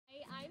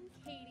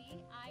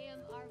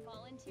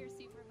volunteer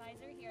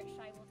supervisor here at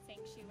Shywolf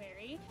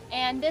Sanctuary.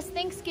 And this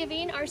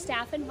Thanksgiving, our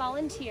staff and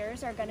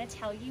volunteers are going to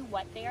tell you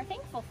what they are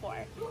thankful for.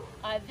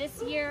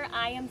 This year,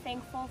 I am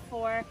thankful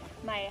for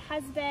my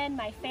husband,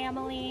 my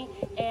family,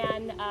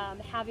 and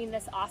having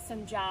this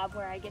awesome job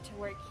where I get to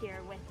work here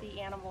with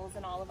the animals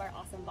and all of our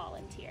awesome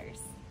volunteers.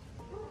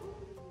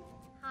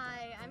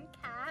 Hi, I'm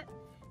Kat,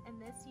 and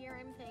this year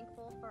I'm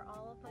thankful for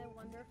all of my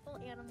wonderful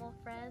animal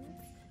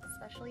friends,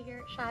 especially here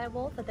at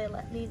Shywolf, that they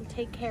let me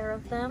take care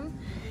of them,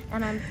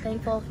 and I'm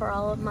thankful for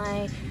all of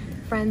my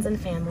friends and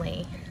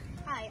family.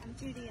 Hi, I'm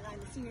Judy, and I'm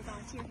a senior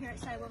volunteer here at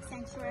Shywolf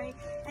Sanctuary,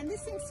 and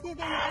this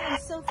Thanksgiving I am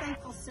so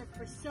thankful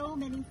for so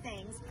many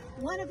things.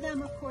 One of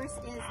them, of course,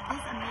 is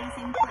this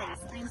amazing place.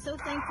 I am so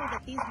thankful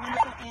that these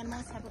wonderful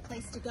animals have a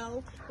place to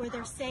go where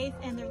they're safe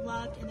and they're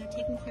loved and they're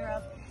taken care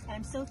of, and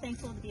I'm so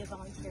thankful to be a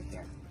volunteer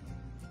here.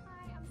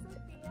 Hi, I'm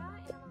Sophia,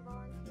 and I'm a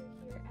volunteer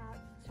here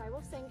at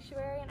Shywolf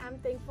Sanctuary, and I'm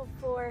thankful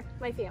for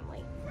my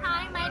family.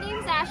 Hi, my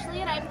name's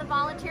Ashley, and I'm the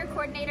volunteer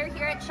coordinator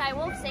here at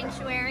Shywolf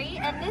Sanctuary.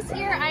 And this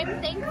year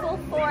I'm thankful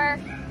for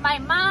my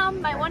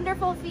mom, my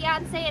wonderful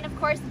fiance, and of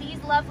course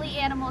these lovely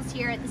animals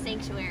here at the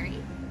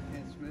sanctuary.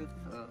 Ken Smith,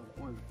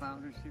 one of the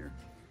founders here.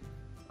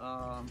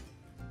 I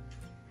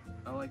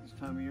like this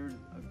time of year.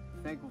 I'm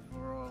thankful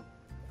for all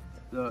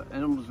the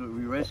animals that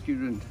we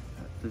rescued and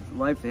the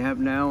life they have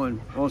now, and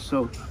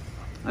also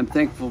I'm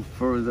thankful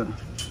for the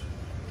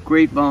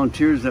great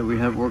volunteers that we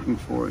have working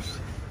for us.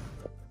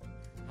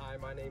 Hi,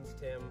 my name's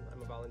Tim.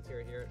 I'm a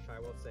volunteer here at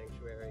Shywolf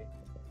Sanctuary,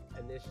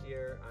 and this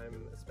year I'm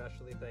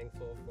especially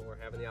thankful for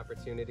having the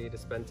opportunity to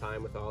spend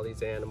time with all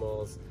these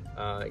animals,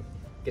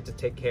 get to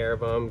take care of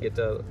them, get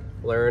to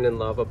learn and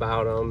love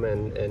about them,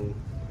 and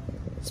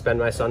spend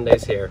my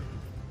Sundays here.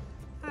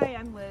 Hi,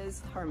 I'm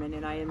Liz Harmon,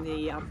 and I am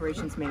the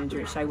operations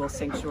manager at Shywolf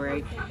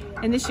Sanctuary.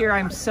 And this year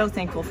I'm so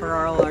thankful for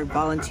all our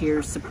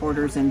volunteers,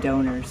 supporters, and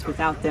donors.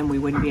 Without them, we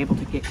wouldn't be able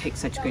to take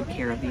such good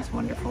care of these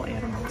wonderful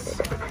animals.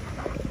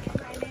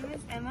 My name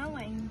is Emma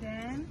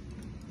Langdon,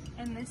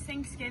 and this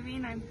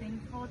Thanksgiving I'm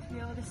thankful to be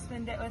able to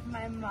spend it with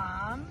my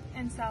mom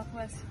in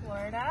Southwest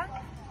Florida.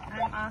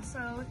 I'm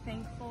also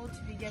thankful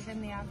to be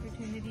given the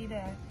opportunity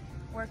to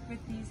work with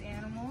these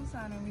animals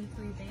on a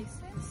weekly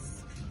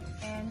basis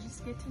and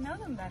just get to know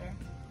them better.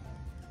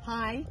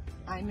 Hi,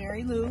 I'm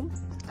Mary Lou.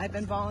 I've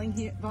been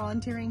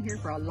volunteering here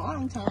for a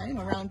long time,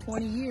 around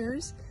 20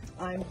 years.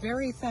 I'm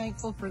very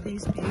thankful for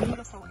these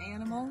beautiful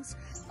animals.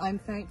 I'm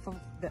thankful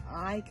that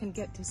I can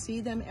get to see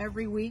them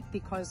every week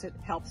because it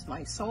helps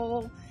my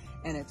soul,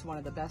 and it's one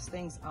of the best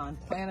things on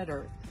planet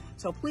Earth.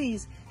 So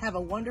please have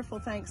a wonderful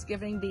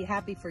Thanksgiving. Be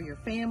happy for your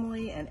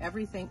family and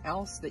everything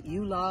else that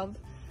you love,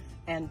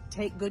 and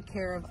take good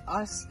care of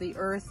us, the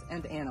earth,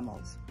 and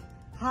animals.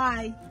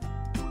 Hi.